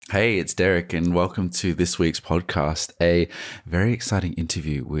Hey, it's Derek, and welcome to this week's podcast. A very exciting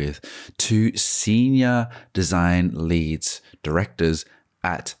interview with two senior design leads, directors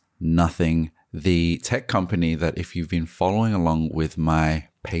at Nothing, the tech company that if you've been following along with my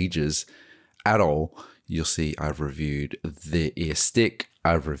pages at all, you'll see I've reviewed the Ear Stick,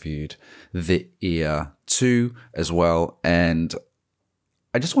 I've reviewed the Ear 2 as well, and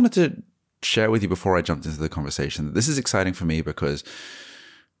I just wanted to share with you before I jumped into the conversation that this is exciting for me because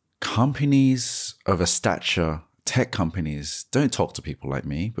companies of a stature, tech companies, don't talk to people like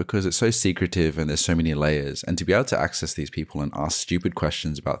me because it's so secretive and there's so many layers. And to be able to access these people and ask stupid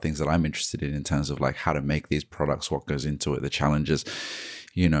questions about things that I'm interested in terms of like how to make these products, what goes into it, the challenges,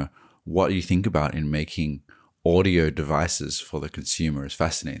 what do you think about in making audio devices for the consumer is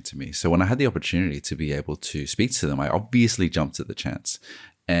fascinating to me. So when I had the opportunity to be able to speak to them, I obviously jumped at the chance.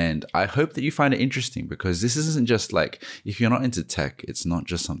 And I hope that you find it interesting because this isn't just like, if you're not into tech, it's not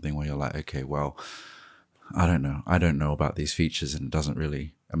just something where you're like, okay, well, I don't know about these features and it doesn't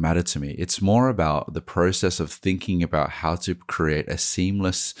really matter to me. It's more about the process of thinking about how to create a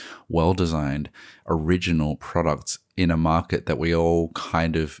seamless, well-designed, original product in a market that we all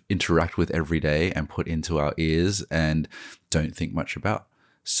kind of interact with every day and put into our ears and don't think much about.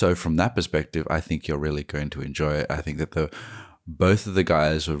 So from that perspective, I think you're really going to enjoy it. I think that both of the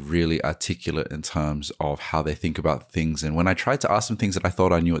guys were really articulate in terms of how they think about things. And when I tried to ask them things that I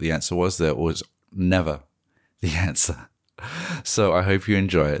thought I knew what the answer was, there was never the answer. So I hope you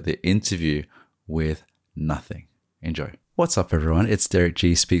enjoy it. The interview with Nothing. Enjoy. What's up, everyone? It's Derek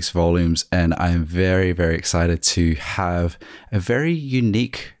G Speaks Volumes, and I'm very, very excited to have a very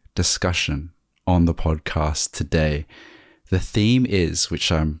unique discussion on the podcast today. The theme is,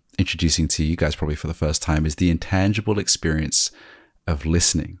 which I'm introducing to you guys probably for the first time, is the intangible experience of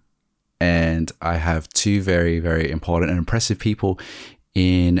listening. And I have two very, very important and impressive people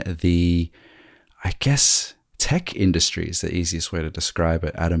in the, I guess, tech industry is the easiest way to describe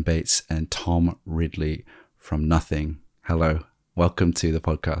it. Adam Bates and Tom Ridley from Nothing. Hello. Welcome to the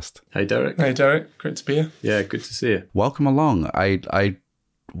podcast. Hey, Derek. Hey, Derek. Great to be here. Yeah, good to see you. Welcome along. I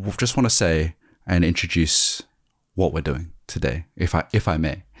just want to say and introduce what we're doing today, if I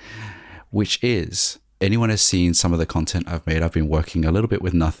may, which is, anyone has seen some of the content I've made. I've been working a little bit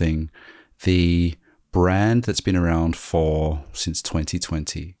with Nothing, the brand that's been around since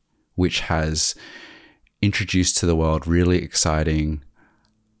 2020, which has introduced to the world really exciting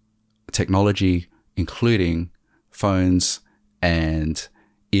technology, including phones and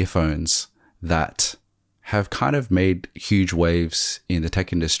earphones that have kind of made huge waves in the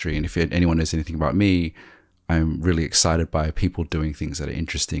tech industry. And if anyone knows anything about me, I'm really excited by people doing things that are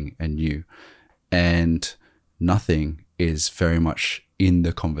interesting and new. And Nothing is very much in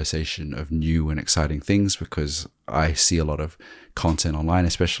the conversation of new and exciting things because I see a lot of content online,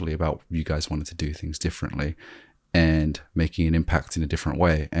 especially about you guys wanting to do things differently and making an impact in a different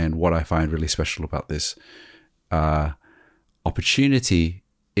way. And what I find really special about this opportunity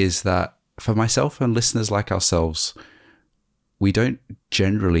is that for myself and listeners like ourselves, we don't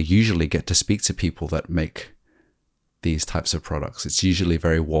usually get to speak to people that make these types of products. It's usually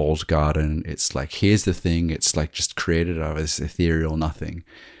very walled garden. It's like, here's the thing. It's like just created out of this ethereal nothing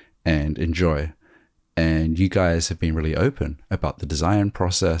and enjoy. And you guys have been really open about the design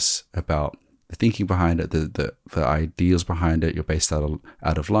process, about the thinking behind it, the ideals behind it. You're based out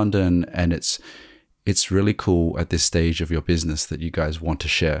of London, and it's really cool at this stage of your business that you guys want to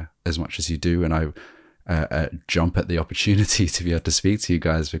share as much as you do. And I jump at the opportunity to be able to speak to you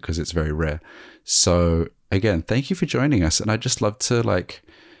guys because it's very rare. So again, thank you for joining us. And I'd just love to,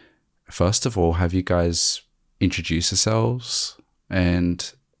 first of all, have you guys introduce yourselves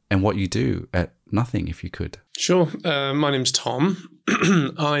and what you do at Nothing, if you could. Sure. My name's Tom.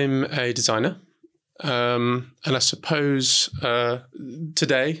 I'm a designer. And I suppose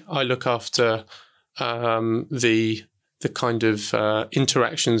today I look after the kind of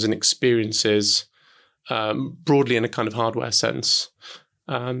interactions and experiences broadly in a kind of hardware sense.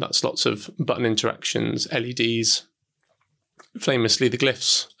 That's lots of button interactions, LEDs, famously the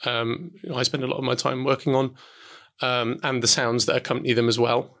glyphs. I spend a lot of my time working on, and the sounds that accompany them as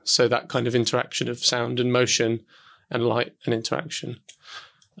well. So that kind of interaction of sound and motion and light and interaction.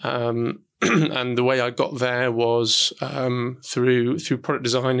 And the way I got there was through product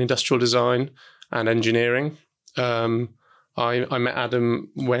design, industrial design, and engineering. I met Adam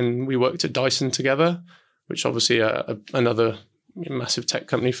when we worked at Dyson together, which obviously another massive tech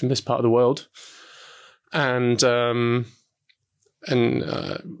company from this part of the world. And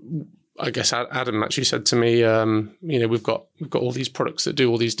I guess Adam actually said to me, we've got all these products that do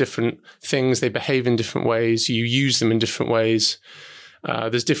all these different things. They behave in different ways. You use them in different ways.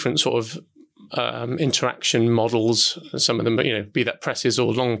 there's different sort of interaction models. Some of them, be that presses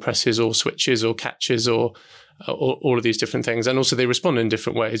or long presses or switches or catches or all of these different things. And also they respond in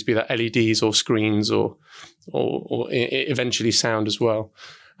different ways, be that LEDs or screens or eventually sound as well.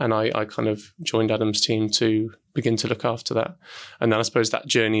 And I kind of joined Adam's team to begin to look after that. And then I suppose that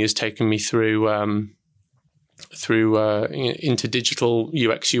journey has taken me through into digital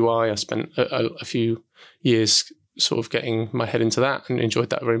UX UI. I spent a few years sort of getting my head into that and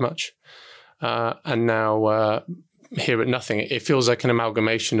enjoyed that very much. And now here at Nothing, it feels like an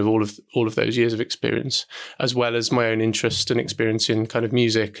amalgamation of all of those years of experience, as well as my own interest and experience in kind of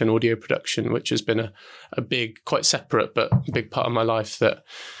music and audio production, which has been a big, quite separate but big part of my life. That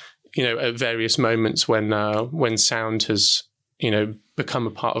at various moments when sound has become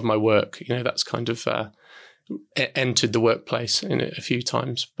a part of my work, that's kind of entered the workplace in it a few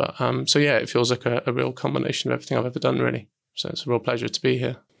times. But so yeah, it feels like a real combination of everything I've ever done, really. So it's a real pleasure to be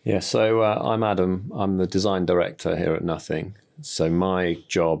here. Yeah, so I'm Adam. I'm the design director here at Nothing. So my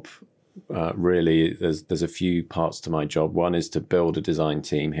job, really, there's a few parts to my job. One is to build a design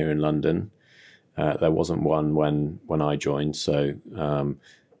team here in London. There wasn't one when I joined, so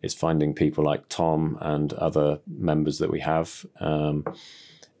it's finding people like Tom and other members that we have,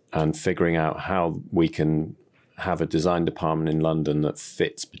 and figuring out how we can have a design department in London that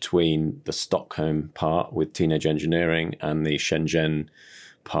fits between the Stockholm part with teenage engineering and the Shenzhen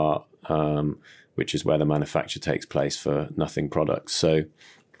part, which is where the manufacture takes place for Nothing products. So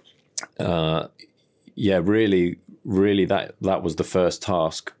really that was the first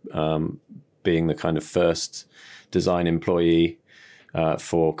task, being the kind of first design employee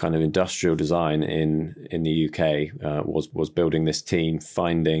for kind of industrial design in the UK, was building this team,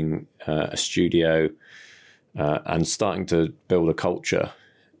 finding a studio, and starting to build a culture.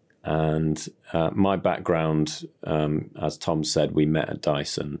 And my background, as Tom said, we met at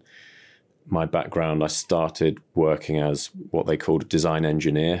Dyson. My background, I started working as what they called a design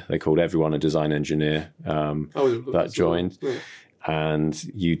engineer. They called everyone a design engineer that joined. Yeah. And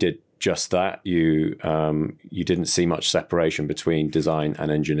you did just that. You didn't see much separation between design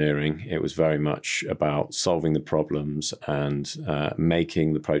and engineering. It was very much about solving the problems and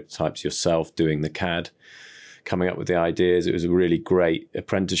making the prototypes yourself, doing the CAD, coming up with the ideas. It was a really great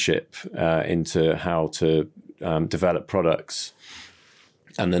apprenticeship into how to develop products.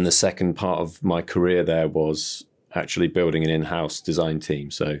 And then the second part of my career there was actually building an in-house design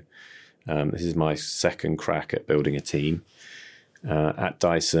team. So this is my second crack at building a team. At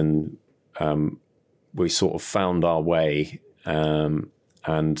Dyson, we sort of found our way and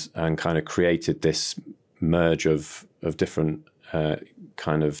kind of created this merge of different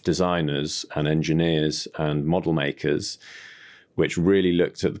kind of designers and engineers and model makers, which really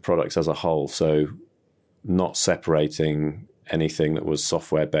looked at the products as a whole. So not separating anything that was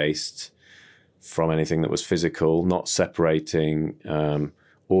software based from anything that was physical, not separating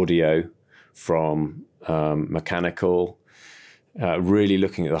audio from mechanical, really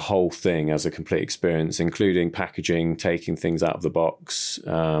looking at the whole thing as a complete experience, including packaging, taking things out of the box,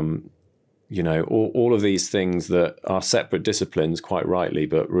 all of these things that are separate disciplines, quite rightly,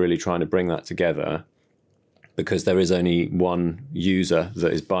 but really trying to bring that together, because there is only one user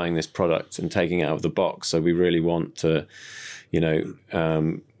that is buying this product and taking it out of the box. So we really want to,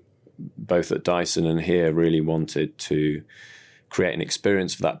 both at Dyson and here, really wanted to create an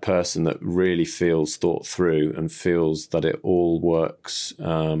experience for that person that really feels thought through and feels that it all works,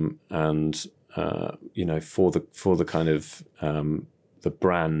 for the kind of the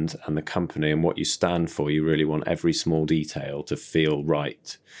brand and the company and what you stand for. You really want every small detail to feel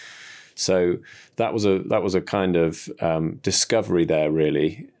right. So that was a kind of discovery there,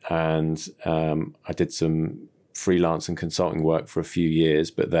 really. And I did some freelance and consulting work for a few years,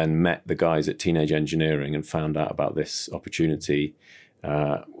 but then met the guys at Teenage Engineering and found out about this opportunity,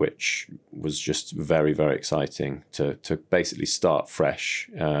 which was just very, very exciting to basically start fresh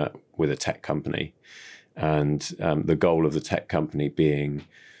with a tech company. And the goal of the tech company being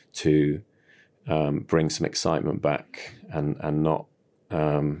to bring some excitement back and not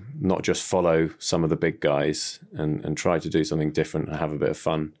just follow some of the big guys and try to do something different and have a bit of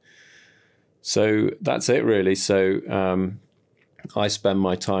fun. So that's it, really. So I spend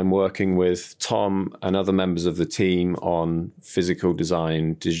my time working with Tom and other members of the team on physical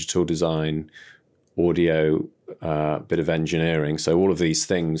design, digital design, audio, bit of engineering. So all of these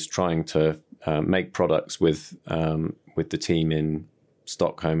things, trying to make products with the team in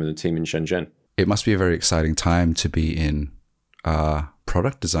Stockholm and the team in Shenzhen. It must be a very exciting time to be in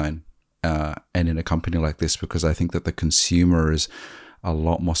product design and in a company like this, because I think that the consumer is a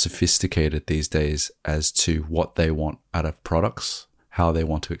lot more sophisticated these days as to what they want out of products how they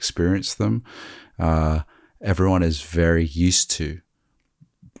want to experience them. Everyone is very used to,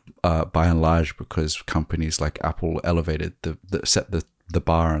 by and large, because companies like Apple elevated set the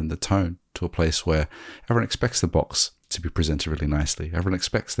bar and the tone to a place where everyone expects the box to be presented really nicely. Everyone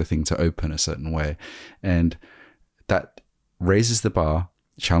expects the thing to open a certain way, and that raises the bar,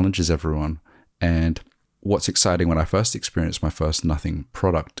 challenges everyone. And what's exciting when I first experienced my first Nothing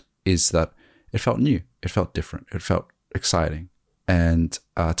product is that it felt new, it felt different, it felt exciting. And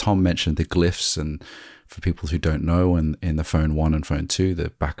Tom mentioned the glyphs, and for people who don't know, in the phone 1 and phone 2, the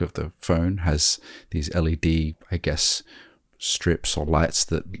back of the phone has these LED, I guess, strips or lights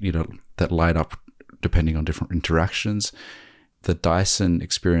that, you know, that light up depending on different interactions. The Dyson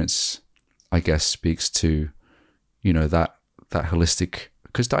experience, I guess, speaks to, you know, that holistic,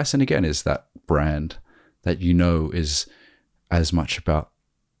 because Dyson again is that brand that, you know, is as much about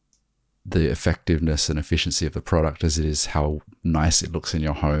the effectiveness and efficiency of the product as it is how nice it looks in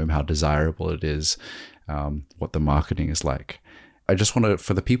your home, how desirable it is, what the marketing is like. I just want to,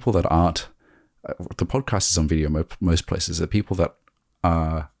 for the people that aren't, the podcast is on video most places, the people that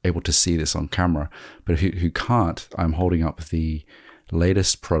are able to see this on camera, but who can't, I'm holding up the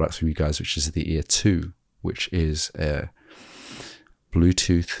latest products for you guys, which is the Ear 2, which is a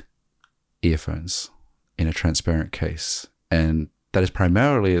Bluetooth earphones in a transparent case. And that is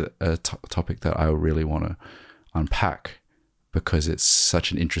primarily a topic that I really want to unpack, because it's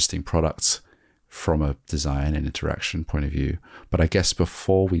such an interesting product from a design and interaction point of view. But I guess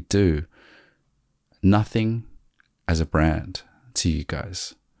before we do, Nothing as a brand to you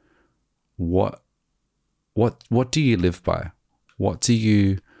guys, what do you live by? What do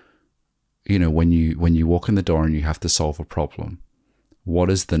you know, when you walk in the door and you have to solve a problem,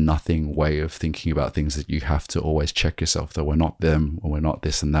 what is the Nothing way of thinking about things that you have to always check yourself that we're not them, or we're not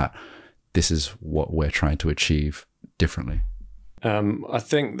this and that? This is what we're trying to achieve differently. I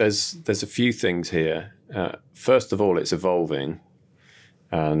think there's a few things here. First of all, it's evolving,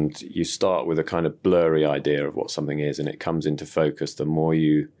 and you start with a kind of blurry idea of what something is, and it comes into focus the more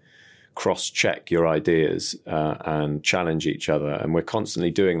you cross-check your ideas and challenge each other. And we're constantly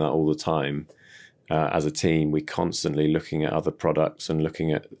doing that all the time. As a team, we're constantly looking at other products and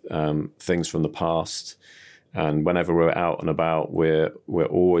looking at things from the past. And whenever we're out and about, we're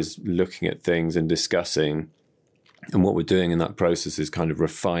always looking at things and discussing. And what we're doing in that process is kind of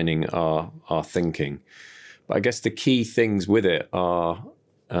refining our thinking. But I guess the key things with it are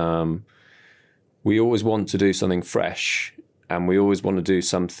we always want to do something fresh, and we always want to do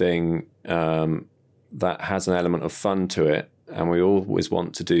something that has an element of fun to it, and we always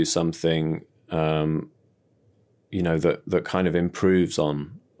want to do something that kind of improves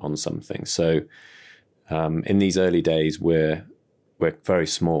on something. So in these early days, we're very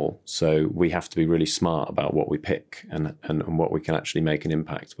small, so we have to be really smart about what we pick and what we can actually make an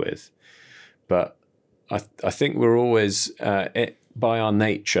impact with. But I think we're always, by our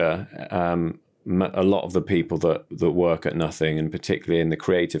nature, a lot of the people that work at Nothing, and particularly in the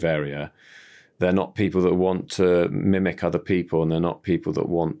creative area, they're not people that want to mimic other people, and they're not people that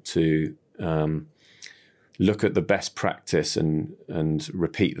want to look at the best practice and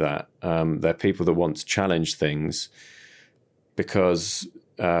repeat that. They're people that want to challenge things, because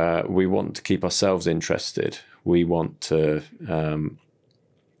we want to keep ourselves interested. We want to,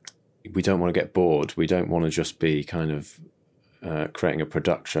 we don't want to get bored. We don't want to just be kind of creating a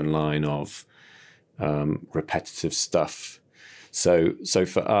production line of repetitive stuff. So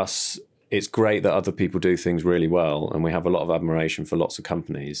for us, it's great that other people do things really well, and we have a lot of admiration for lots of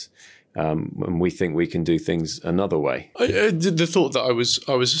companies. And we think we can do things another way. The thought that I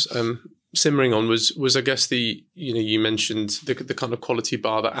was simmering on was I guess you mentioned the kind of quality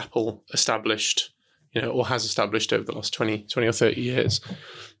bar that Apple established, or has established over the last 20 or 30 years.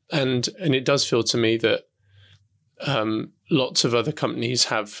 And it does feel to me that lots of other companies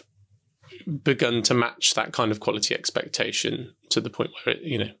have begun to match that kind of quality expectation to the point where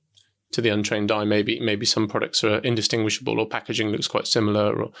it, to the untrained eye, maybe some products are indistinguishable or packaging looks quite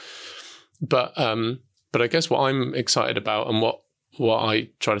similar. But I guess what I'm excited about, and what I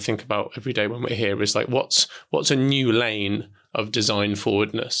try to think about every day when we're here, is like what's a new lane of design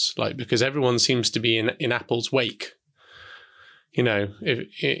forwardness, like, because everyone seems to be in Apple's wake,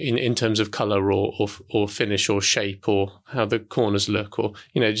 in terms of color or finish or shape or how the corners look, or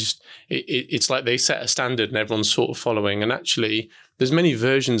just it's like they set a standard and everyone's sort of following. And actually, there's many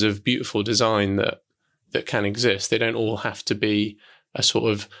versions of beautiful design that can exist. They don't all have to be a sort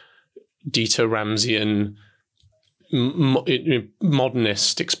of Dieter Ramsian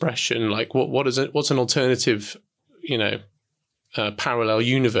modernist expression. Like what's an alternative, parallel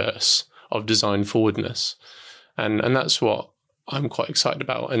universe of design forwardness, and that's what I'm quite excited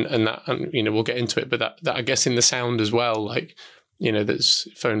about, and that, and you know, we'll get into it, but that I guess in the sound as well, like, you know, that's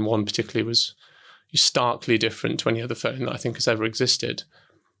phone 1 particularly was starkly different to any other phone that I think has ever existed.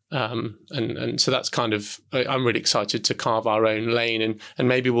 And so that's kind of, I'm really excited to carve our own lane, and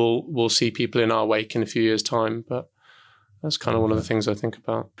maybe we'll see people in our wake in a few years' time. But that's kind of one of the things I think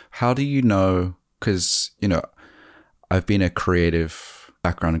about. How do you know? Because, you know, I've been a creative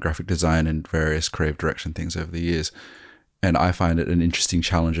background in graphic design and various creative direction things over the years, and I find it an interesting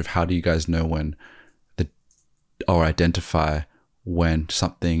challenge of how do you guys know when or identify when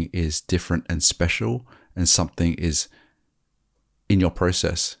something is different and special and something is in your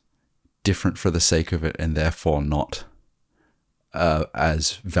process different for the sake of it and therefore not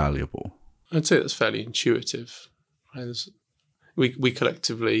as valuable? I'd say that's fairly intuitive. Right? We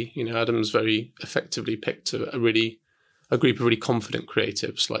collectively, you know, Adam's very effectively picked a group of really confident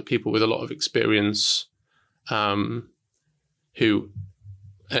creatives, like people with a lot of experience, who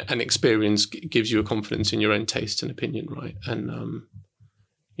an experience gives you a confidence in your own taste and opinion, right? And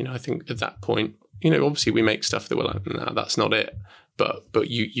you know, I think at that point, you know, obviously we make stuff that we're like, no, that's not it. But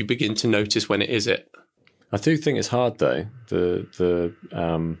you begin to notice when it is it. I do think it's hard though. The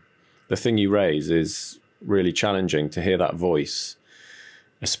thing you raise is really challenging to hear that voice,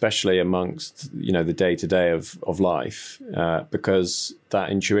 especially amongst, you know, the day-to-day of life, because that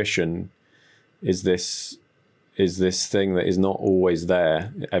intuition is this thing that is not always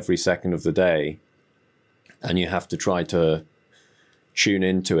there every second of the day, and you have to try to tune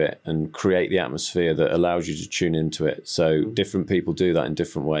into it and create the atmosphere that allows you to tune into it. So different people do that in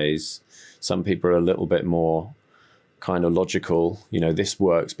different ways. Some people are a little bit more kind of logical, you know, this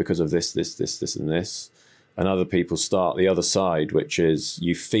works because of this, and this. And other people start the other side, which is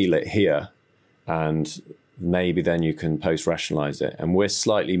you feel it here, and maybe then you can post-rationalize it. And we're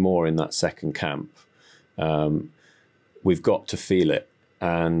slightly more in that second camp. We've got to feel it.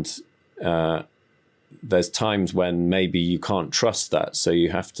 And there's times when maybe you can't trust that. So you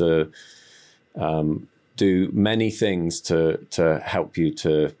have to do many things to help you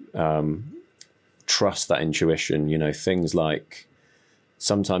to trust that intuition. You know, things like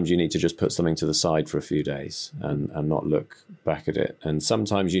sometimes you need to just put something to the side for a few days and not look back at it. And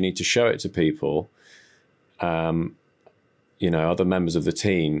sometimes you need to show it to people, you know, other members of the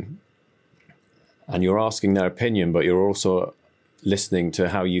team, and you're asking their opinion, but you're also listening to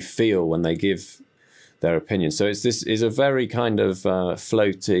how you feel when they give their opinion. So this is a very kind of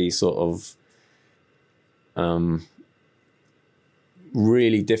floaty sort of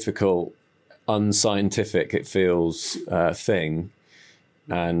really difficult, unscientific, it feels, thing.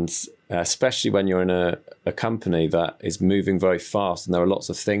 And especially when you're in a company that is moving very fast and there are lots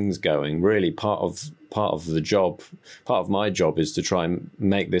of things going, really part of the job, part of my job is to try and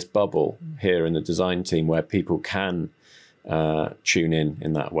make this bubble here in the design team where people can tune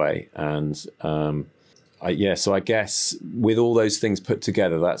in that way. And so I guess with all those things put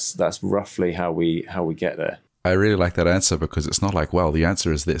together, that's roughly how we get there. I really like that answer, because it's not like, well, the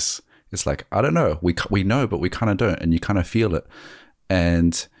answer is this. It's like, I don't know. We know, but we kind of don't, and you kind of feel it.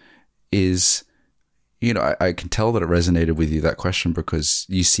 And you know, I can tell that it resonated with you, that question, because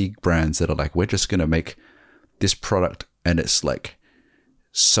you see brands that are like, we're just going to make this product and it's like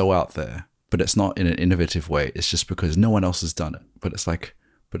so out there, but it's not in an innovative way. It's just because no one else has done it. But it's like,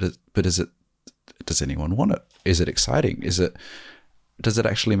 but is it, does anyone want it? Is it exciting? Does it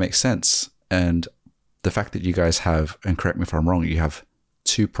actually make sense? And the fact that you guys have, and correct me if I'm wrong, you have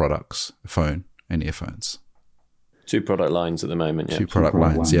 2 products, a phone and earphones. 2 product lines at the moment, yeah. 2 product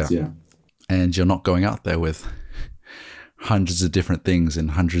lines, yeah. And you're not going out there with hundreds of different things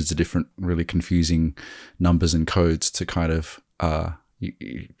and hundreds of different really confusing numbers and codes to kind of,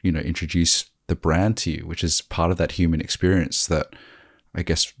 you know, introduce the brand to you, which is part of that human experience that I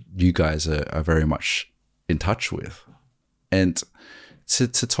guess you guys are very much in touch with. And to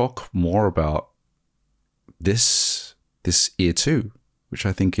talk more about this Ear 2, which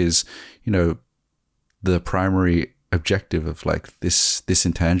I think is, you know, the primary objective of like this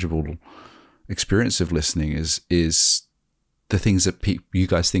intangible experience of listening is the things that you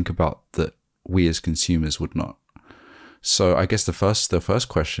guys think about that we as consumers would not. So I guess the first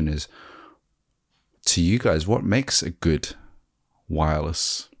question is, to you guys, what makes a good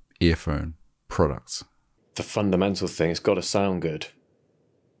wireless earphone product? The fundamental thing, it's got to sound good,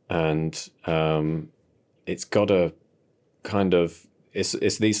 and it's got to kind of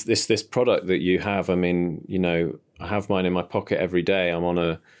it's this product that you have. I mean, you know, I have mine in my pocket every day. I'm on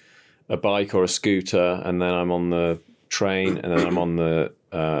a bike or a scooter, and then I'm on the train, and then I'm on the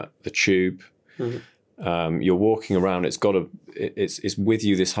tube. Mm-hmm. You're walking around. It's with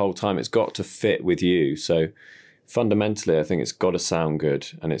you this whole time. It's got to fit with you. So fundamentally, I think it's got to sound good,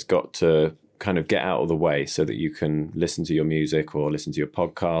 and it's got to kind of get out of the way so that you can listen to your music or listen to your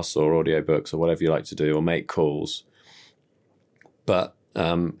podcasts or audiobooks or whatever you like to do, or make calls. But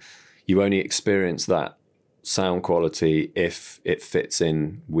you only experience that sound quality if it fits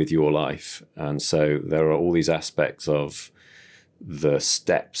in with your life. And so there are all these aspects of the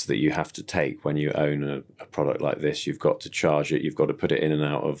steps that you have to take when you own a product like this. You've got to charge it, you've got to put it in and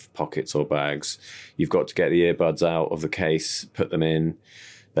out of pockets or bags, you've got to get the earbuds out of the case, put them in,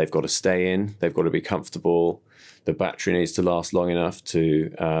 they've got to stay in, they've got to be comfortable, the battery needs to last long enough to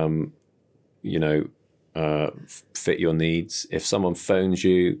fit your needs. If someone phones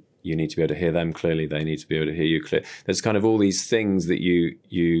you, you need to be able to hear them clearly, they need to be able to hear you clear. There's kind of all these things that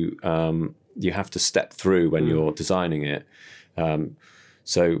you have to step through when you're designing it.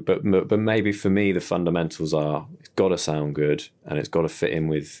 But maybe for me, the fundamentals are, it's got to sound good and it's got to fit in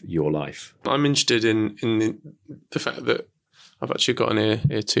with your life. I'm interested in the fact that I've actually got an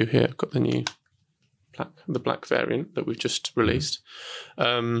ear 2 here. I've got the new black variant that we've just released.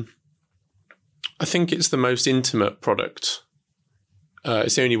 I think it's the most intimate product.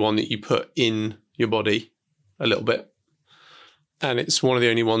 It's the only one that you put in your body a little bit. And it's one of the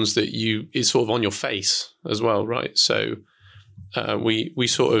only ones that is sort of on your face as well, right? So we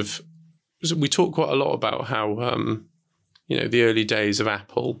talk quite a lot about how the early days of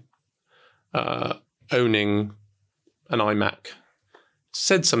Apple owning an iMac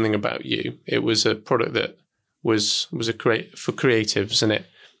said something about you. It was a product that was for creatives, and it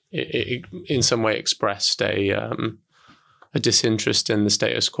in some way expressed a disinterest in the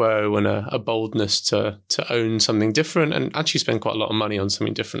status quo and a boldness to own something different and actually spend quite a lot of money on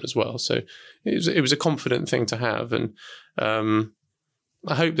something different as well. So it was a confident thing to have. And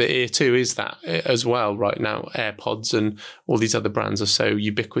I hope that Ear 2 is that as well right now. AirPods and all these other brands are so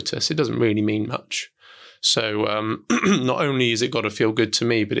ubiquitous, it doesn't really mean much. So not only has it got to feel good to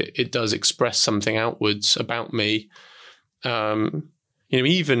me, but it does express something outwards about me.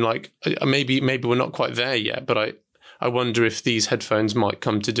 Even like maybe we're not quite there yet, but I wonder if these headphones might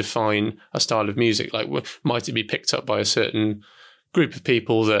come to define a style of music. Like, might it be picked up by a certain group of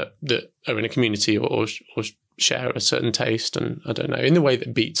people that are in a community or share a certain taste? And I don't know, in the way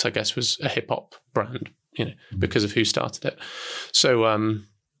that Beats, I guess, was a hip hop brand, because of who started it. So,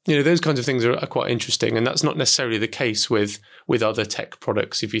 those kinds of things are quite interesting, and that's not necessarily the case with other tech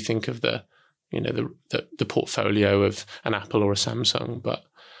products. If you think of the portfolio of an Apple or a Samsung, but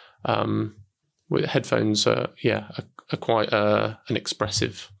with headphones, are quite an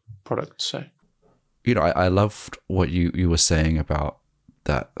expressive product. So, I loved what you were saying about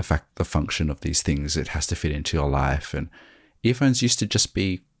that, the function of these things. It has to fit into your life, and earphones used to just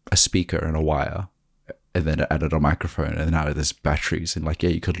be a speaker and a wire, and then it added a microphone, and now there's batteries, and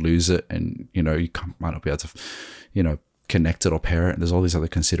you could lose it, and you might not be able to, connect it or pair it, and there's all these other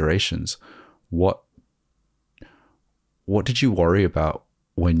considerations. What did you worry about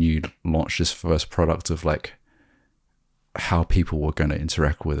when you launched this first product of how people were going to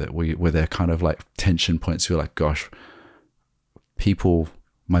interact with it? Were there kind of tension points where gosh,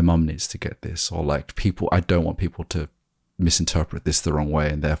 my mum needs to get this, or I don't want people to misinterpret this the wrong way,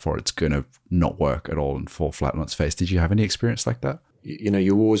 and therefore it's going to not work at all and fall flat on its face? Did you have any experience like that?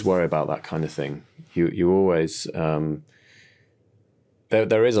 You always worry about that kind of thing. You always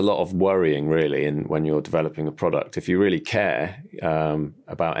there is a lot of worrying really when you're developing a product. If you really care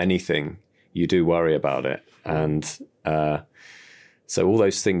about anything, you do worry about it. And so all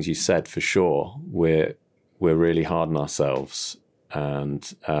those things you said, for sure, we're really hard on ourselves.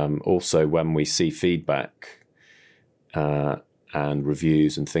 And also when we see feedback and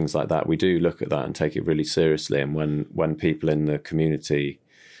reviews and things like that, we do look at that and take it really seriously. And when people in the community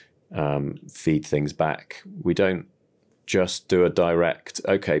feed things back, we don't just do a direct,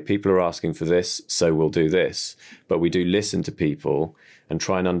 okay, people are asking for this, so we'll do this. But we do listen to people and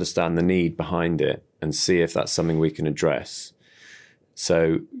try and understand the need behind it and see if that's something we can address.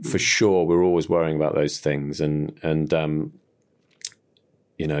 So for sure, we're always worrying about those things. And in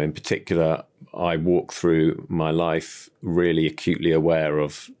particular, I walk through my life really acutely aware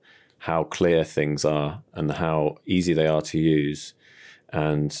of how clear things are and how easy they are to use.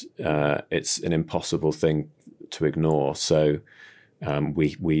 And it's an impossible thing to ignore. So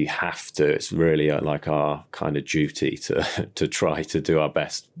we have to, it's really our kind of duty to try to do our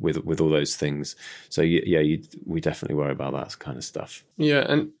best with all those things. So we definitely worry about that kind of stuff.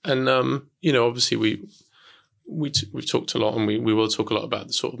 Yeah. And obviously we've talked a lot, and we will talk a lot about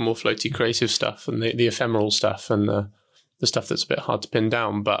the sort of more floaty creative stuff and the ephemeral stuff and the stuff that's a bit hard to pin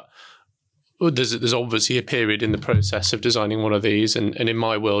down. But there's obviously a period in the process of designing one of these, and in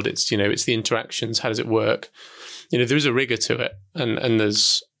my world, it's the interactions. How does it work? there is a rigor to it, and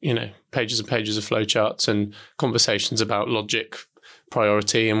there's pages and pages of flowcharts and conversations about logic,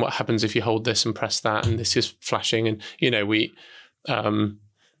 priority, and what happens if you hold this and press that, and this is flashing, and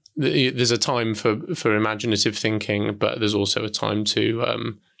there's a time for imaginative thinking, but there's also a time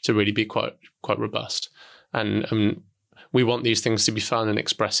to really be quite robust, and we want these things to be fun and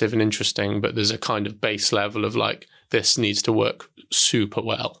expressive and interesting, but there's a kind of base level of like, this needs to work super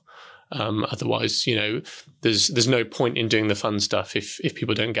well. Otherwise, there's no point in doing the fun stuff if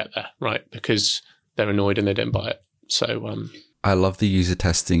people don't get there, right? Because they're annoyed and they don't buy it. So I love the user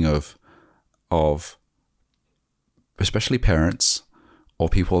testing of especially parents or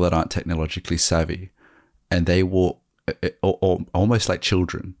people that aren't technologically savvy, and they will, or almost like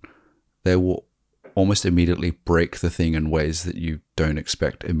children, they will almost immediately break the thing in ways that you don't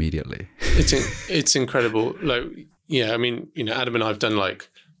expect immediately. It's incredible. Like, yeah, I mean, Adam and I have done like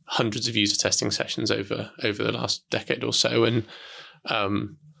hundreds of user testing sessions over the last decade or so, and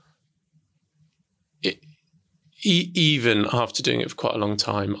even after doing it for quite a long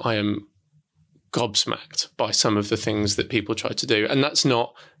time, I am gobsmacked by some of the things that people try to do, and that's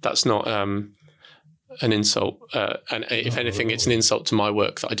not an insult, and if anything, it's an insult to my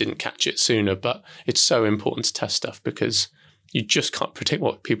work that I didn't catch it sooner. But it's so important to test stuff because you just can't predict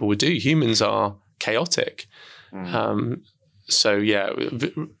what people would do. Humans are chaotic. So yeah,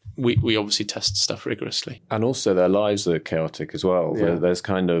 we obviously test stuff rigorously, and also their lives are chaotic as well. Yeah. There's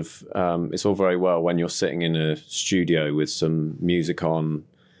kind of it's all very well when you're sitting in a studio with some music on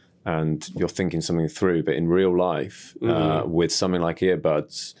and you're thinking something through, but in real life, with something like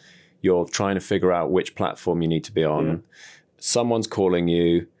earbuds, you're trying to figure out which platform you need to be on. Yeah. Someone's calling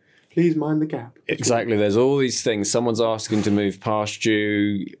you. Please mind the gap. Exactly. There's all these things. Someone's asking to move past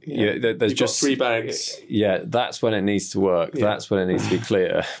you. Yeah. There's just 3 bags. Yeah, that's when it needs to work. Yeah. That's when it needs to be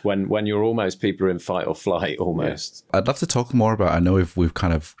clear. When you're almost, people are in fight or flight almost. Yeah. I'd love to talk more about, I know we've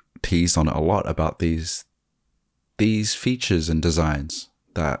kind of teased on it a lot, about these features and designs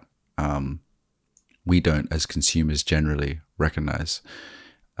that we don't as consumers generally recognize.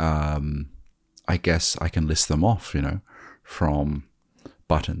 I guess I can list them off, from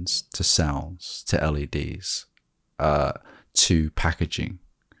buttons to sounds to LEDs to packaging.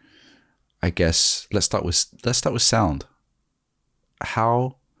 I guess let's start with sound.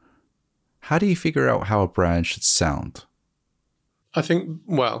 How do you figure out how a brand should sound? I think,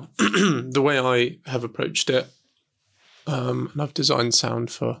 well, the way I have approached it, and I've designed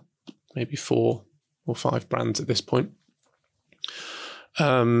sound for maybe 4 or 5 brands at this point,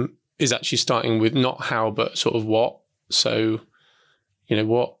 is actually starting with not how, but sort of what. So,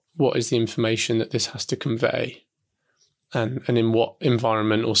 what is the information that this has to convey, and in what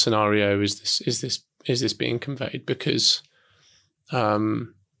environment or scenario is this being conveyed? Because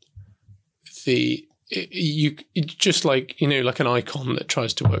just like like an icon that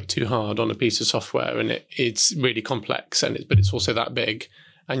tries to work too hard on a piece of software, and it's really complex, but it's also that big.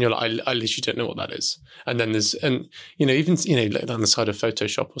 And you're like, I literally don't know what that is. And then even like down the side of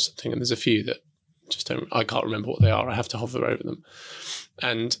Photoshop or something, and there's a few that I can't remember what they are. I have to hover over them.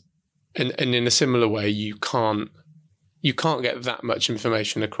 And in a similar way, you can't get that much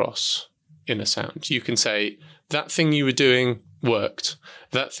information across in a sound. You can say that thing you were doing worked,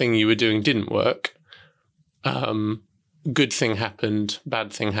 that thing you were doing didn't work. Good thing happened,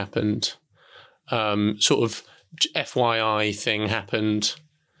 bad thing happened. Sort of FYI thing happened.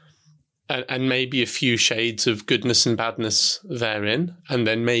 And maybe a few shades of goodness and badness therein. And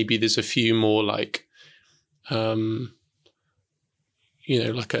then maybe there's a few more like,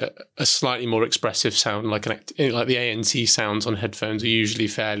 like a slightly more expressive sound, like the ANC sounds on headphones are usually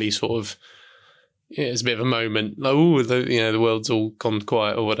fairly sort of, it's a bit of a moment, like, the world's all gone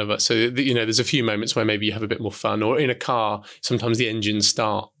quiet or whatever. So, there's a few moments where maybe you have a bit more fun, or in a car, sometimes the engine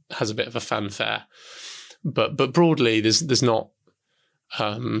start has a bit of a fanfare. But broadly, there's not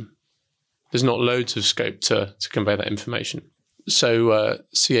loads of scope to convey that information. So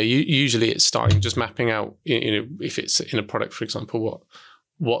yeah, usually it's starting just mapping out, if it's in a product, for example,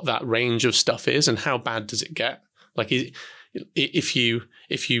 what that range of stuff is and how bad does it get. Like if you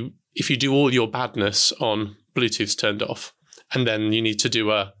do all your badness on Bluetooth's turned off, and then you need to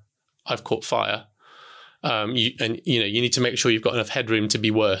do I've caught fire. You need to make sure you've got enough headroom to be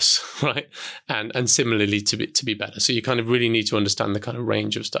worse, right? And similarly to be better. So you kind of really need to understand the kind of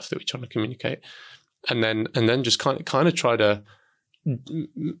range of stuff that we're trying to communicate, and then just kind of try to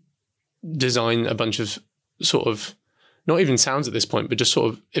design a bunch of sort of not even sounds at this point, but just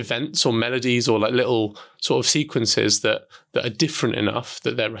sort of events or melodies or like little sort of sequences that are different enough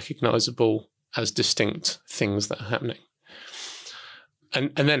that they're recognizable as distinct things that are happening.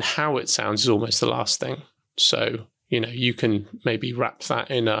 And then how it sounds is almost the last thing. So, you can maybe wrap that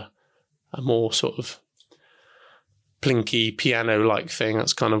in a more sort of plinky piano-like thing.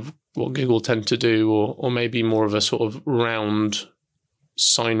 That's kind of what Google tend to do, or maybe more of a sort of round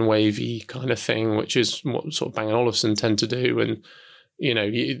sine wavy kind of thing, which is what sort of Bang & Olufsen tend to do. And,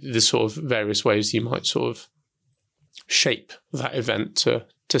 there's sort of various ways you might sort of shape that event to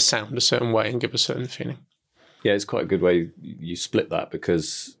sound a certain way and give a certain feeling. Yeah, it's quite a good way you split that,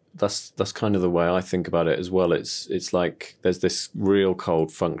 because that's kind of the way I think about it as well. It's like there's this real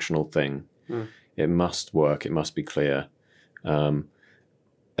cold functional thing. It must work. It must be clear. And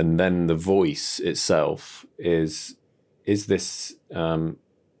then the voice itself is this thing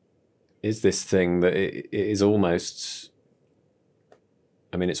that it is almost.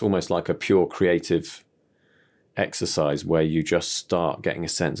 I mean, it's almost like a pure creative exercise where you just start getting a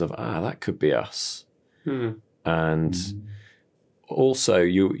sense of that could be us. And also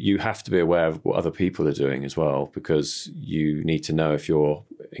you have to be aware of what other people are doing as well, because you need to know if you're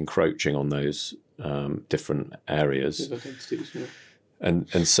encroaching on those different areas.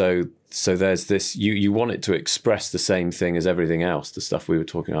 And so there's this, you want it to express the same thing as everything else, the stuff we were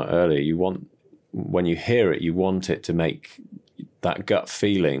talking about earlier. When you hear it, you want it to make that gut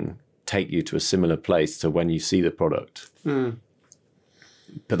feeling take you to a similar place to when you see the product.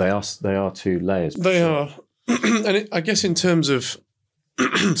 But they are two layers. They are. And I guess in terms of,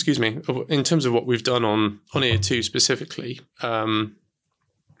 excuse me, in terms of what we've done on Ear 2 specifically,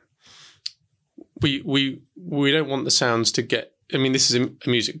 we don't want the sounds to get, I mean, this is a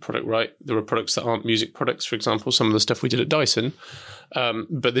music product, right? There are products that aren't music products, for example, some of the stuff we did at Dyson,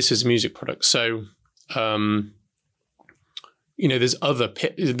 but this is a music product. So, there's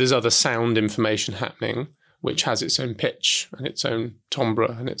other sound information happening, which has its own pitch and its own timbre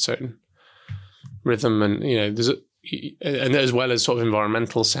and its own rhythm, and and as well as sort of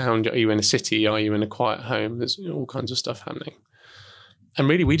environmental sound. Are you in a city? Are you in a quiet home? There's all kinds of stuff happening, and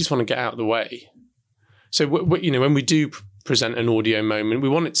really, we just want to get out of the way. So when we do present an audio moment, we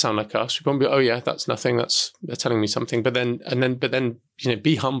want it to sound like us. We want to be, oh yeah, that's nothing. They're telling me something. But then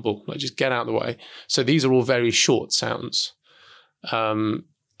be humble. Like, just get out of the way. So these are all very short sounds. And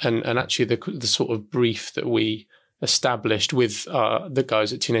actually the sort of brief that we established with the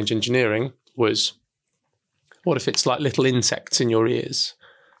guys at Teenage Engineering was, what if it's like little insects in your ears,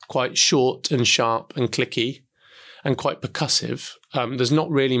 quite short and sharp and clicky and quite percussive. There's not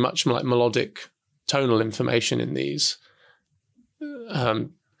really much like melodic tonal information in these.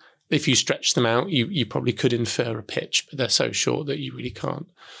 If you stretch them out, you probably could infer a pitch, but they're so short that you really can't.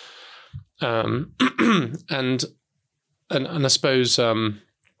 And I suppose, and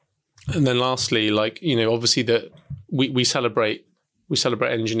then lastly, obviously that we celebrate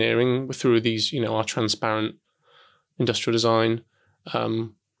engineering through these, our transparent industrial design.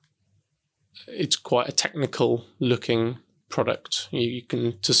 It's quite a technical looking product. You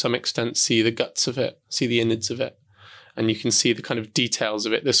can, to some extent, see the guts of it, see the innards of it, and you can see the kind of details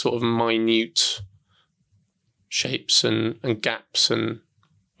of it, the sort of minute shapes and gaps and,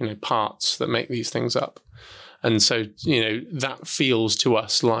 parts that make these things up. And so, that feels to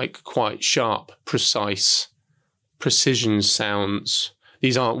us like quite sharp, precise, precision sounds.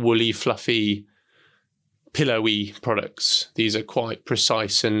 These aren't woolly, fluffy, pillowy products. These are quite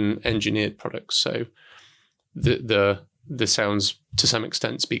precise and engineered products. So the sounds, to some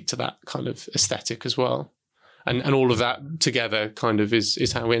extent, speak to that kind of aesthetic as well. And all of that together kind of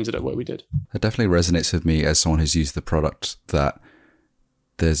is how we ended up where we did. It definitely resonates with me as someone who's used the product, that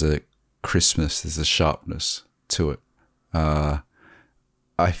there's a crispness, there's a sharpness to it.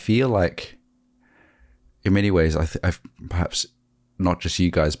 I feel like in many ways, I've perhaps not just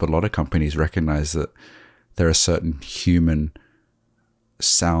you guys, but a lot of companies recognize that there are certain human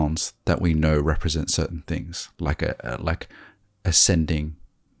sounds that we know represent certain things, like ascending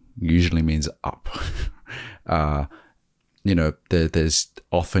usually means up. There's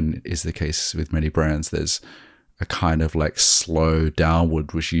often is the case with many brands. There's a kind of like slow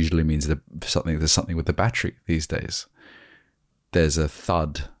downward, which usually means there's something with the battery these days. There's a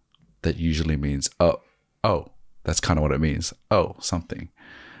thud that usually means oh, that's kind of what it means. Oh, something.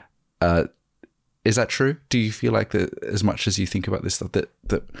 Is that true? Do you feel like that as much as you think about this stuff, that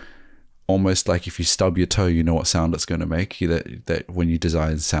almost like if you stub your toe, you know what sound it's going to make? That when you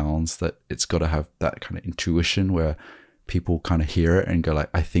design sounds, that it's got to have that kind of intuition where people kind of hear it and go like,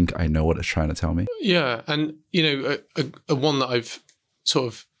 I think I know what it's trying to tell me. Yeah. And, a one that I've sort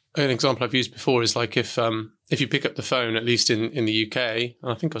of, an example I've used before is like if you pick up the phone, at least in the UK,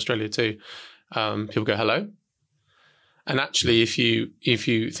 and I think Australia too, people go, hello. And actually, if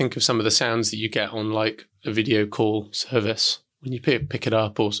you think of some of the sounds that you get on like a video call service, when you pick it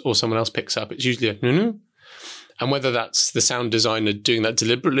up or someone else picks up, it's usually a no. And whether that's the sound designer doing that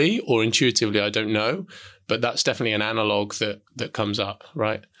deliberately or intuitively, I don't know. But that's definitely an analog that comes up,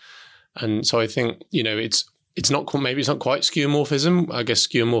 right? And so I think, it's not, maybe it's not quite skeuomorphism. I guess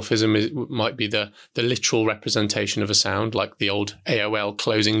skeuomorphism might be the literal representation of a sound, like the old AOL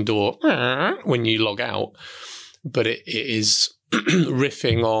closing door when you log out. But it is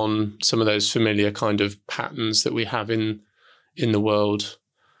riffing on some of those familiar kind of patterns that we have in the world,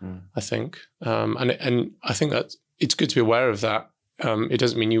 I think. And I think that it's good to be aware of that. It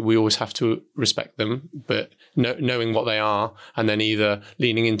doesn't mean we always have to respect them, but knowing what they are and then either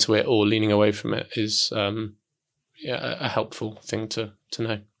leaning into it or leaning away from it is a helpful thing to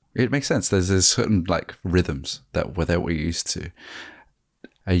know. It makes sense. There's certain like rhythms that we're used to.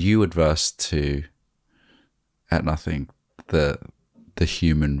 Are you adverse to, at nothing, the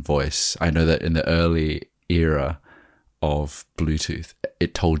human voice? I know that in the early era of Bluetooth,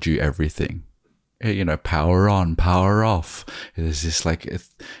 it told you everything. Power on, power off. There's this like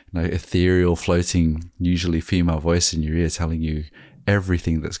ethereal, floating, usually female voice in your ear telling you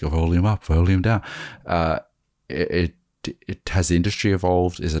everything that's got volume up, volume down. It has the industry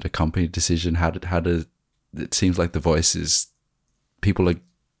evolved? Is it a company decision? How does it seems like the voice is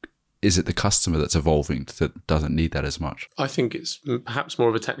is it the customer that's evolving that doesn't need that as much? I think it's perhaps more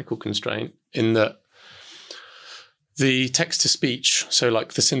of a technical constraint in that the text to speech, so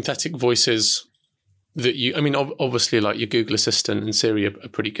like the synthetic voices that obviously like your Google Assistant and Siri are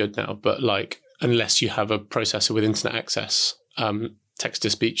pretty good now, but like unless you have a processor with internet access, text to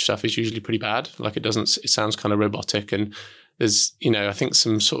speech stuff is usually pretty bad. Like it sounds kind of robotic, and there's, I think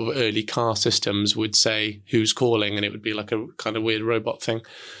some sort of early car systems would say who's calling and it would be like a kind of weird robot thing.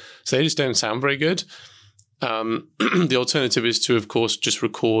 So they just don't sound very good. The alternative is to, of course, just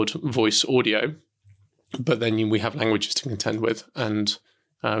record voice audio, but then we have languages to contend with, and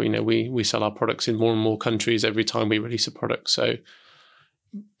we sell our products in more and more countries every time we release a product. So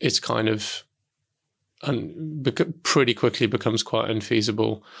it's kind of pretty quickly becomes quite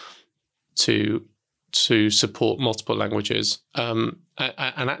unfeasible to support multiple languages. And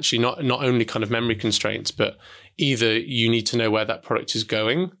actually not only kind of memory constraints, but either you need to know where that product is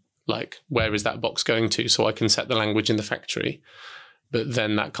going, like where is that box going to, so I can set the language in the factory, but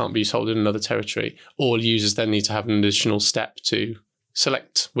then that can't be sold in another territory, or users then need to have an additional step to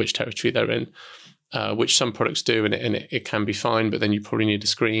select which territory they're in, which some products do, and it can be fine, but then you probably need a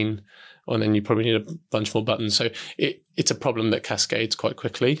screen, and then you probably need a bunch more buttons. So it's a problem that cascades quite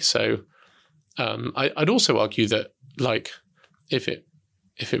quickly. So I'd also argue that like if it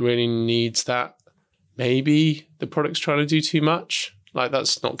really needs that, maybe the product's trying to do too much. Like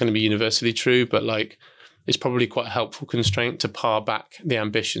that's not going to be universally true, but like it's probably quite a helpful constraint to par back the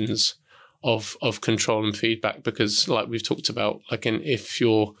ambitions of control and feedback, because like we've talked about, like if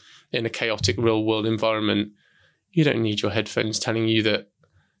you're in a chaotic real world environment, you don't need your headphones telling you that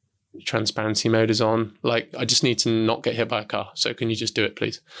transparency mode is on. Like I just need to not get hit by a car, so can you just do it,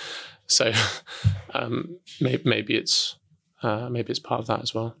 please? So maybe it's part of that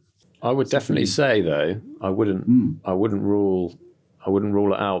as well. I would definitely say though, I wouldn't rule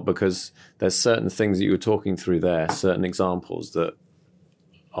it out, because there's certain things that you were talking through there, certain examples that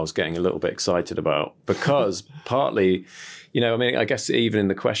I was getting a little bit excited about, because partly, I guess even in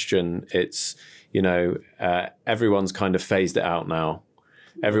the question, it's, everyone's kind of phased it out now.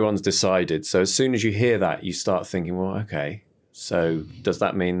 Everyone's decided. So as soon as you hear that, you start thinking, well, okay, so does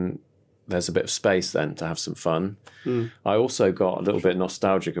that mean there's a bit of space then to have some fun? I also got a little bit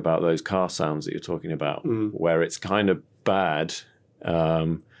nostalgic about those car sounds that you're talking about, where it's kind of bad.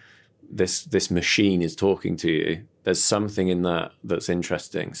 This machine is talking to you. There's something in that that's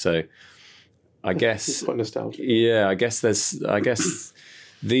interesting. So I guess it's quite nostalgic. Yeah, I guess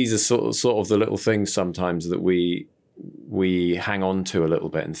these are sort of the little things sometimes that we hang on to a little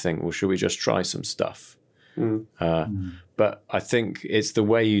bit and think, well, should we just try some stuff? But I think it's the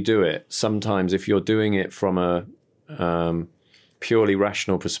way you do it. Sometimes if you're doing it from a purely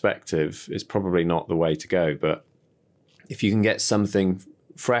rational perspective, it's probably not the way to go. But if you can get something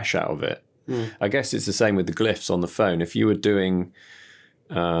fresh out of it, I guess it's the same with the glyphs on the phone. If you were doing,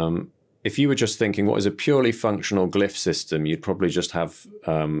 if you were just thinking what is a purely functional glyph system, you'd probably just have,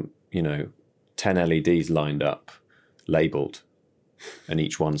 10 LEDs lined up, labeled, and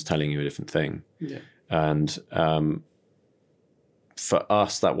each one's telling you a different thing. Yeah. And for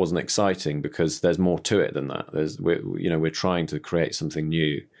us, that wasn't exciting, because there's more to it than that. We're trying to create something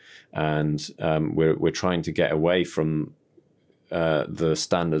new, and we're trying to get away from the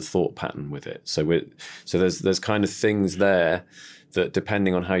standard thought pattern with it. So there's kind of things there that,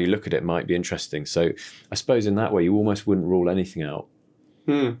 depending on how you look at it, might be interesting. So I suppose in that way, you almost wouldn't rule anything out.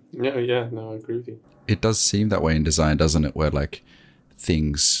 Yeah, no, I agree with you. It does seem that way in design, doesn't it? Where like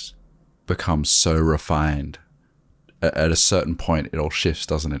things become so refined. At a certain point, it all shifts,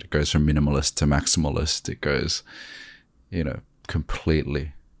 doesn't it? It goes from minimalist to maximalist. It goes,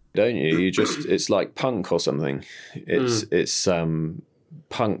 completely. Don't you? It's like punk or something. It's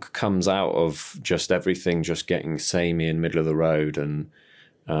punk comes out of just everything just getting samey in middle of the road, and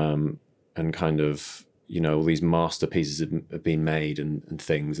kind of, all these masterpieces have been made and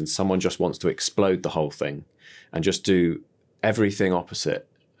things, and someone just wants to explode the whole thing and just do everything opposite.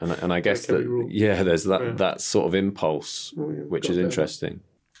 And I guess there's that sort of impulse, which is interesting.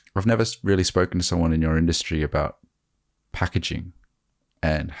 I've never really spoken to someone in your industry about packaging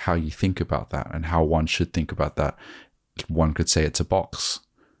and how you think about that and how one should think about that. One could say it's a box,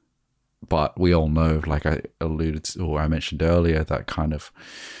 but we all know, like I alluded to, or I mentioned earlier, that kind of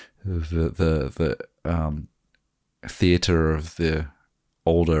the theater of the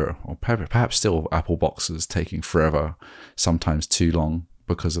older, or perhaps still Apple boxes taking forever, sometimes too long,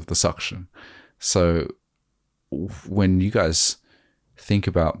 because of the suction. So when you guys think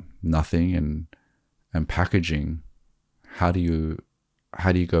about nothing and packaging, how do you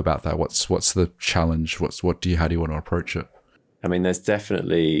go about that? What's the challenge? How do you want to approach it? I mean, there's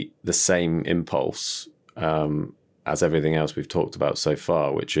definitely the same impulse as everything else we've talked about so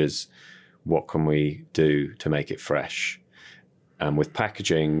far, which is what can we do to make it fresh? And with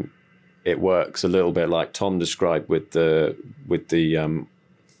packaging, it works a little bit like Tom described with the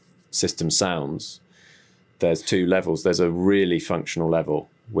system sounds. There's two levels. There's a really functional level,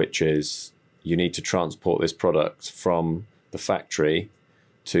 which is you need to transport this product from the factory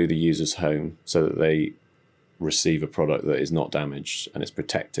to the user's home so that they receive a product that is not damaged and it's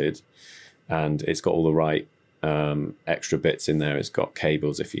protected, and it's got all the right extra bits in there. It's got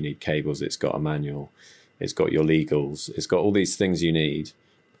cables if you need cables. It's got a manual. It's got your legals. It's got all these things you need.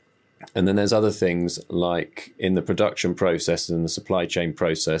 And then there's other things like in the production process and the supply chain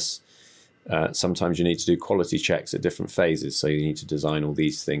process, sometimes you need to do quality checks at different phases. So you need to design all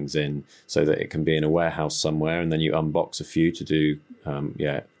these things in so that it can be in a warehouse somewhere, and then you unbox a few to do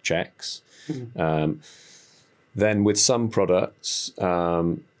checks. Mm-hmm. Then with some products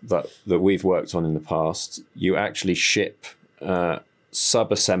that we've worked on in the past, you actually ship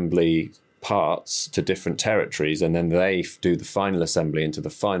sub-assembly parts to different territories, and then they do the final assembly into the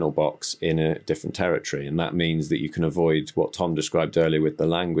final box in a different territory. And that means that you can avoid what Tom described earlier with the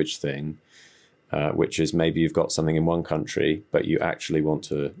language thing, which is maybe you've got something in one country, but you actually want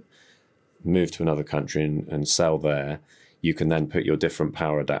to move to another country and sell there. You can then put your different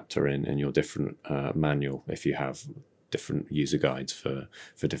power adapter in and your different manual if you have different user guides for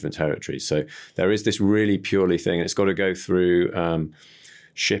different territories. So there is this really purely thing. It's got to go through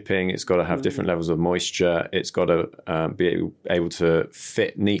shipping. It's got to have different levels of moisture. It's got to be able to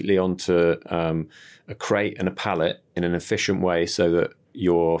fit neatly onto a crate and a pallet in an efficient way so that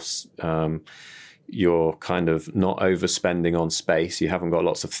you're kind of not overspending on space. You haven't got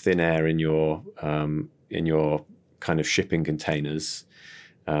lots of thin air in your kind of shipping containers.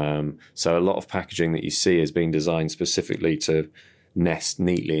 So a lot of packaging that you see is being designed specifically to nest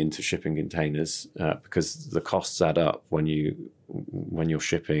neatly into shipping containers because the costs add up when you're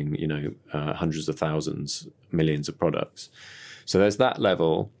shipping, hundreds of thousands, millions of products. So there's that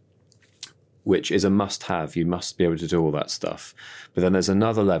level, which is a must-have. You must be able to do all that stuff. But then there's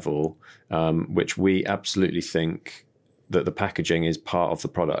another level, which we absolutely think that the packaging is part of the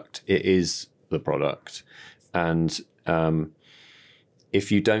product. It is the product. And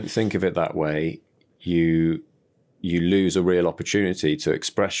if you don't think of it that way, you lose a real opportunity to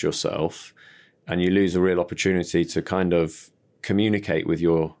express yourself, and you lose a real opportunity to kind of communicate with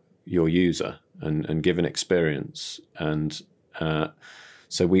your user and give an experience. And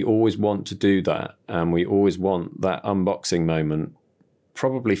so we always want to do that, and we always want that unboxing moment,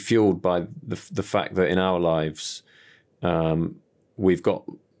 probably fueled by the fact that in our lives we've got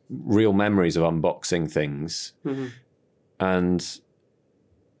real memories of unboxing things. Mm-hmm. And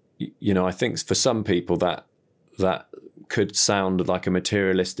I think for some people that could sound like a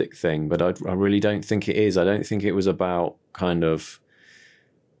materialistic thing, but I really don't think it is. I don't think it was about kind of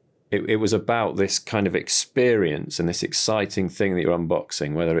it was about this kind of experience and this exciting thing that you're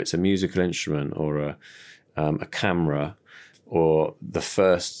unboxing, whether it's a musical instrument or a camera or the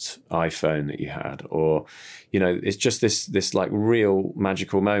first iPhone that you had, or it's just this like real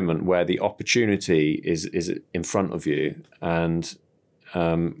magical moment where the opportunity is in front of you, and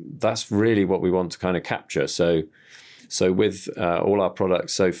that's really what we want to kind of capture. So with all our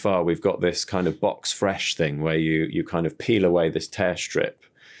products so far, we've got this kind of box fresh thing where you kind of peel away this tear strip,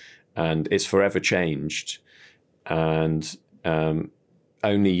 and it's forever changed, and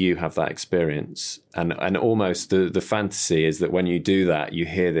only you have that experience. And almost the fantasy is that when you do that, you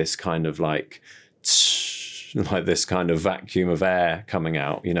hear this kind of like this kind of vacuum of air coming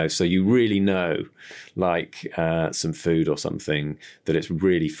out, so you really know, like some food or something, that it's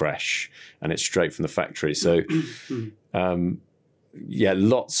really fresh and it's straight from the factory. So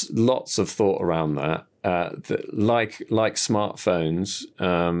lots of thought around that. Like smartphones,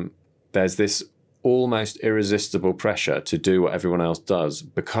 there's this almost irresistible pressure to do what everyone else does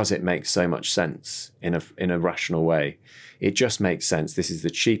because it makes so much sense in a rational way. It just makes sense. This is the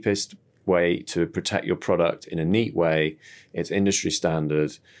cheapest way to protect your product in a neat way. It's industry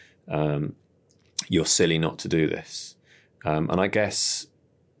standard. You're silly not to do this. And I guess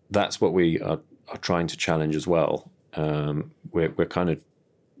that's what we are trying to challenge as well. We're kind of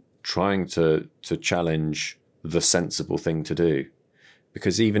trying to challenge the sensible thing to do,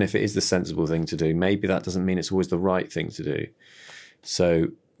 because even if it is the sensible thing to do, maybe that doesn't mean it's always the right thing to do. So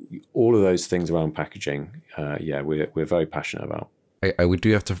all of those things around packaging, we're very we about. We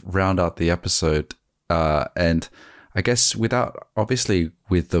do have to round out the episode, and I guess with the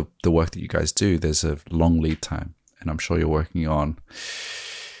work that you guys do, there's a long lead time, and I'm sure you're working on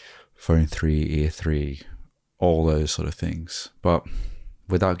Phone 3, Ear 3, all those sort of things. But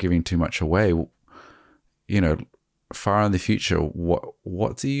without giving too much away, far in the future,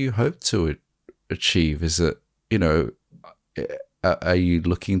 what do you hope to achieve? Is it, are you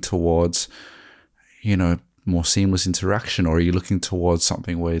looking towards, more seamless interaction, or are you looking towards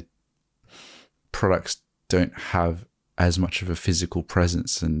something where products don't have as much of a physical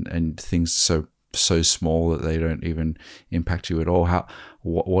presence and things so small that they don't even impact you at all?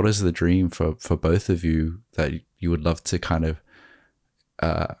 What is the dream for both of you that you would love to kind of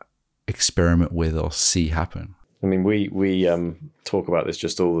experiment with or see happen? I mean, we talk about this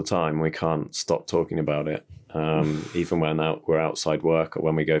just all the time. We can't stop talking about it. Even when we're outside work or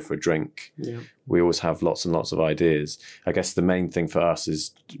when we go for a drink, we always have lots and lots of ideas. I guess the main thing for us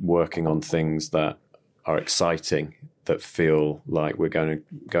is working on things that are exciting, that feel like we're going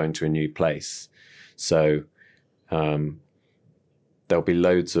to a new place. So there'll be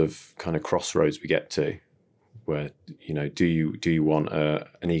loads of kind of crossroads we get to, where, do you want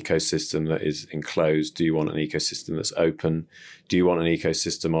an ecosystem that is enclosed? Do you want an ecosystem that's open? Do you want an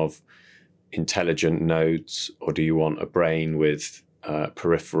ecosystem of intelligent nodes, or do you want a brain with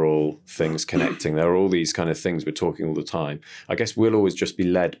peripheral things connecting? There are all these kind of things we're talking all the time. I guess we'll always just be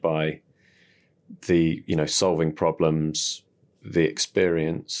led by the, solving problems, the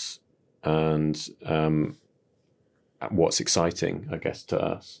experience, and what's exciting, I guess, to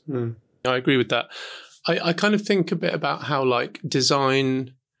us. I agree with that. I kind of think a bit about how, like,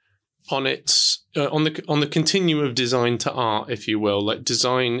 design on its on the continuum of design to art, if you will, like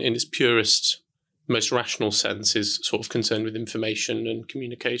design in its purest, most rational sense is sort of concerned with information and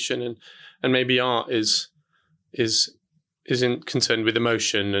communication, and maybe art is concerned with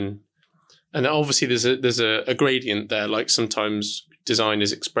emotion, and obviously there's a gradient there. Like sometimes design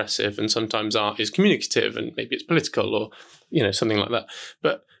is expressive and sometimes art is communicative, and maybe it's political or something like that.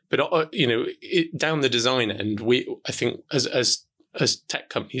 But down the design end, I think as tech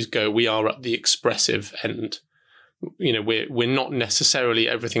companies go, we are at the expressive end. We're not necessarily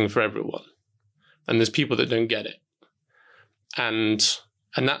everything for everyone, and there's people that don't get it, and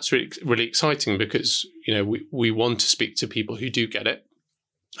that's really, really exciting because we want to speak to people who do get it,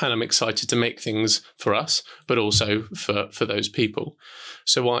 and I'm excited to make things for us, but also for those people.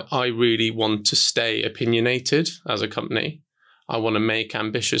 So I really want to stay opinionated as a company. I want to make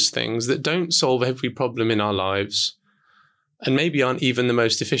ambitious things that don't solve every problem in our lives, and maybe aren't even the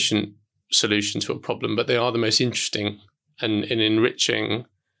most efficient solution to a problem, but they are the most interesting and enriching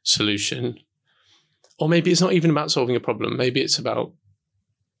solution. Or maybe it's not even about solving a problem. Maybe it's about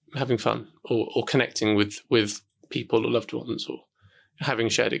having fun or connecting with people or loved ones or having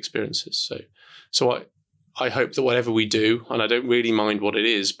shared experiences. So I hope that whatever we do, and I don't really mind what it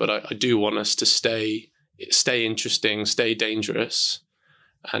is, but I do want us to stay interesting, stay dangerous,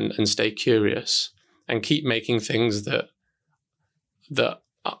 and stay curious, and keep making things that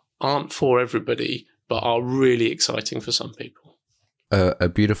aren't for everybody, but are really exciting for some people. A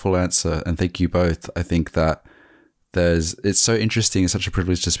beautiful answer, and thank you both. I think that it's so interesting and such a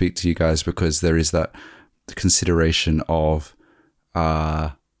privilege to speak to you guys, because there is that consideration of,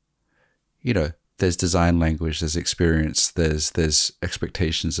 there's design language, there's experience, there's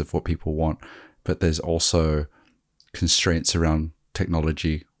expectations of what people want, but there's also constraints around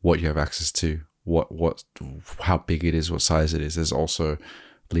technology, what you have access to, how big it is, what size it is. There's also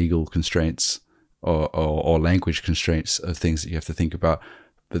legal constraints or language constraints of things that you have to think about.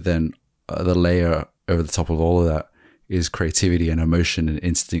 But then the layer over the top of all of that is creativity and emotion and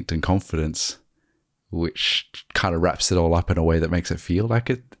instinct and confidence, which kind of wraps it all up in a way that makes it feel like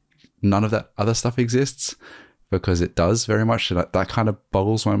none of that other stuff exists, because it does very much. And that kind of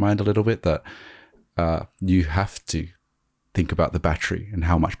boggles my mind a little bit, that you have to think about the battery and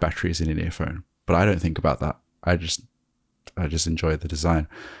how much battery is in an earphone. But I don't think about that. I just enjoy the design.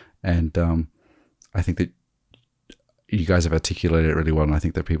 And I think that you guys have articulated it really well, and I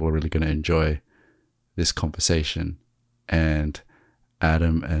think that people are really going to enjoy this conversation. And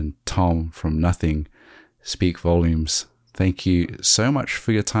Adam and Tom from Nothing speak volumes. Thank you so much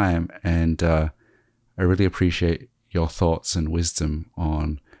for your time, and I really appreciate your thoughts and wisdom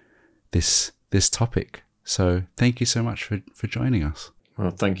on this topic. So thank you so much for joining us.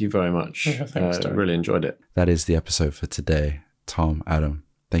 Well, thank you very much. Yeah, thanks, really enjoyed it. That is the episode for today. Tom, Adam,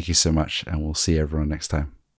 thank you so much, and we'll see everyone next time.